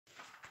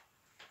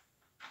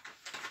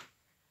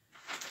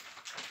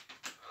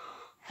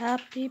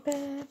Happy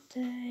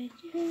birthday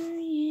to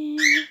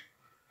you.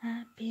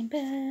 Happy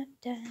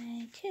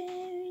birthday to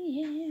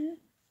you.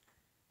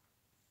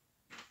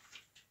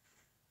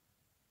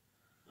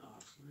 Oh,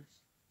 that's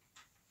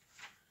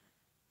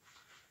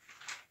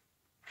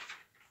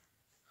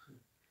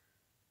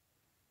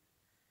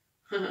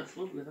nice. That's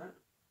lovely, that.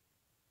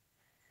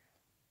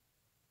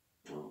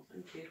 Oh,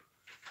 thank you.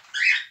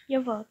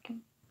 You're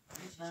welcome.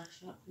 That's nice,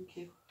 that. Thank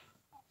you.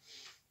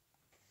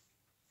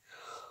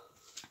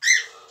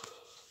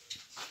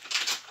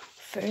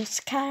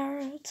 First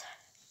card.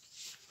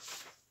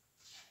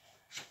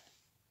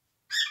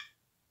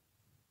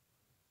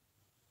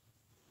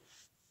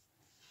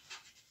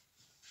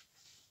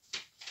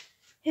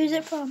 Who's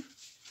it from?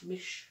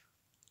 Mish.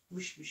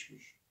 Mish, mish,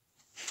 mish.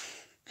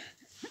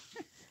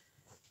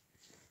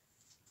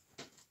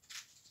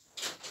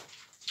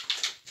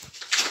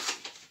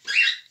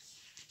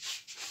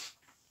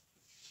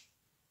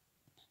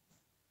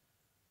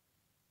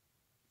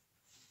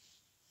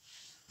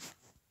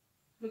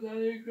 Look at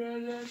it,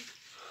 Granddad.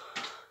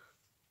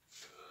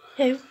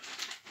 Who?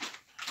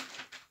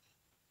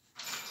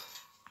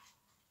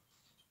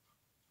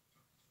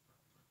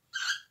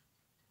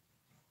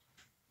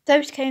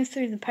 Those came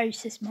through the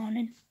post this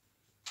morning.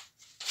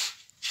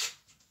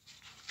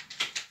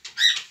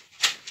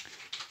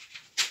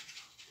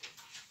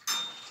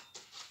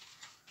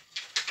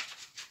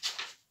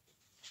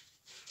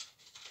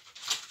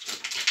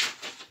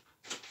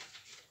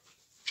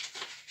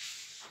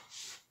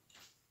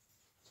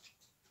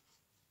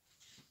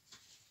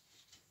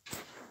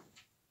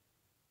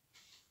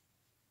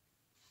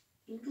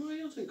 Why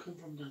yours didn't come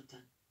from Dad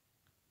then?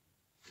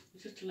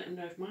 It's just to let him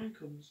know if mine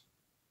comes.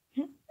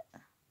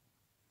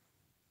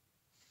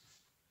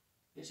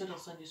 He said I'll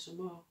send you some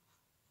more.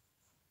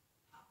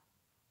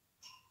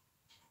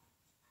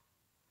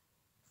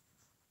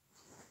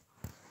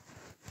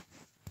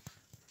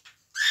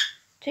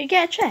 Did you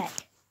get a check?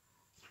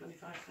 £25.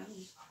 25.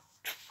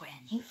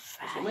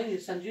 That's what I mean, he'll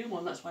send you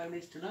one, that's why he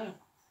needs to know.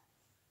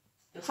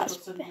 That's what I'll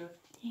send you.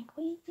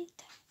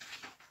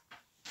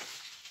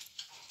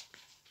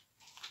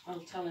 I'll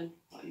tell him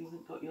that you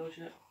haven't got yours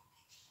yet.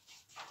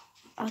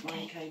 Okay.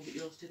 Mine came, but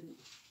yours didn't.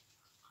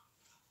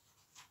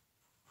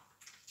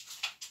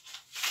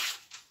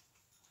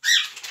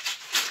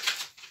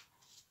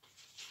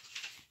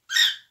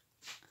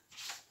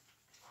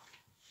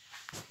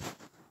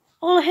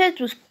 All I heard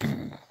was at the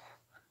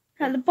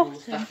From all the bottom.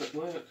 staff at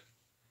work.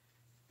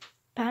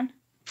 Pan.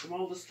 From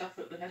all the staff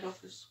at the head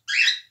office.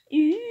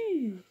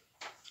 Ooh.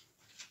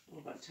 All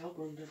about tell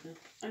Brenda.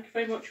 Thank you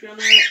very much,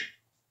 Fiona.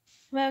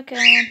 Welcome.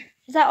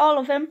 Is that all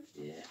of them?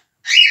 Yeah.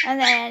 And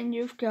then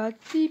you've got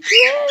the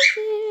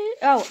present.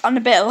 Oh, on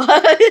the bill.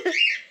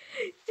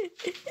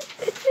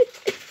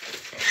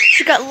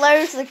 She got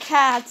loads of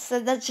cards,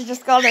 and then she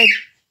just got a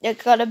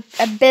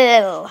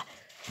bill.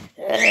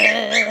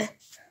 That's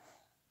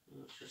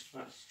just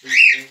about street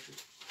person.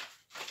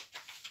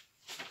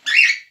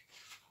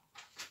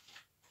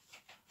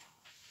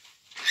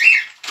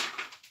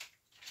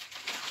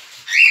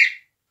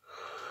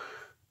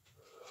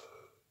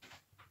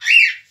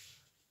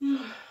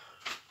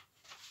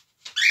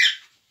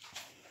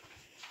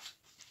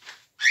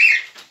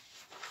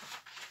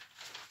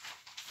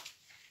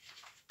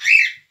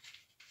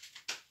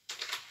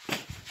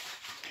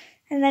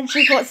 And then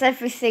she puts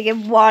everything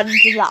in one.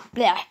 She's like,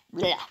 blah,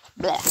 blah,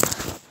 blah.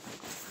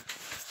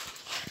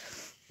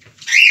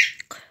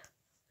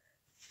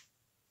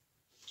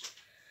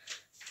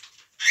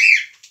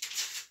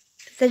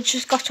 Then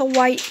she's got a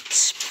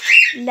white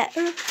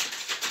letter.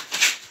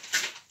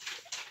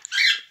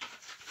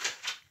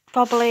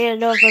 Probably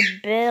another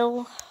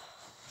bill.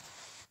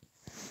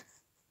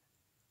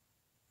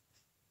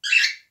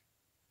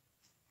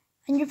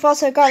 And you've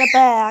also got a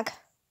bag.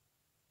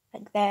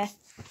 Like there.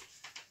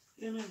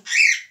 You know.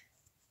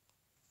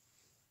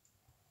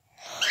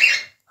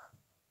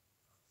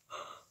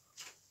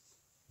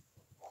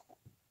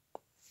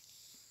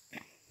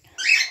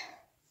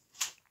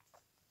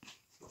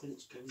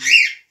 Thanks, Kevin.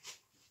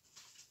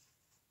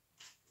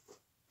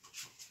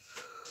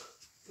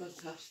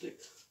 Fantastic.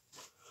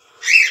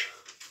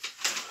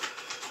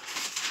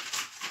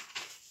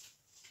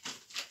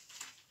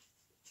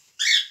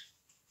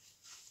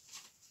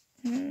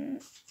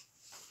 And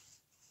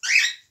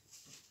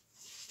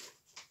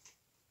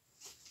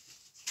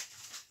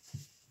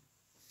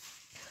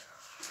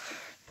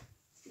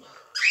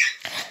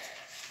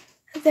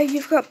then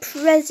you've got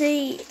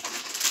Prezi.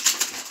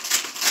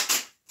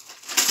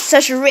 So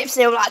she rips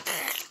it like.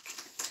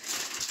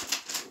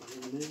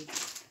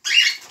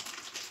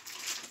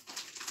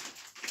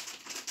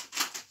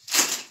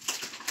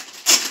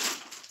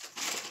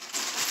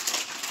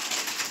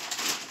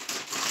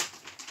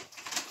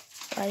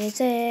 What is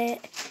it?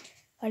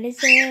 What is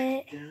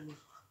it?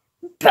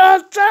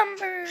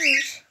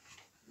 Pajamas!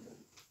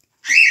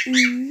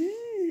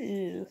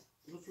 Ooh.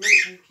 Lovely,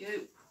 thank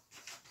you.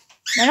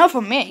 They're not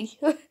from me.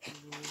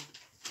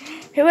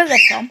 Who are they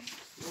from?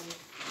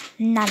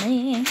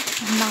 Nanny,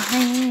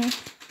 nanny,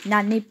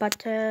 nanny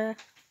butter,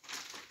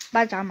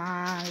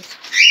 pajamas.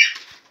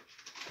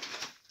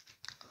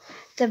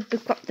 Then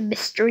we've got the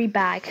mystery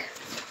bag.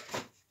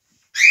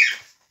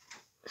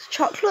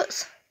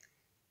 Chocolates.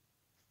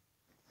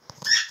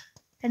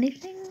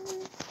 Anything?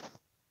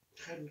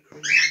 Hand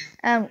cream.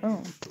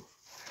 Oh.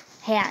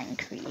 Hand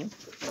cream.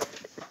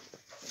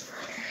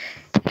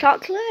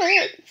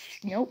 Chocolates.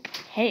 Nope.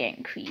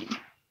 Hand cream.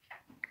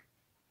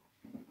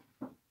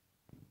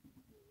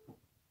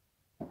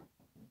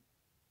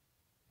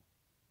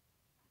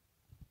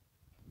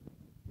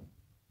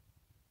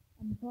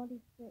 And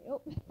body spray.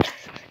 Oh.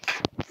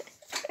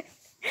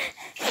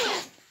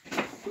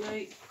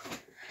 Plate.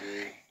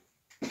 Okay.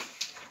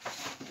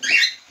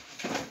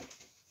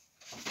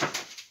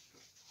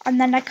 And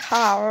then a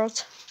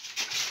card.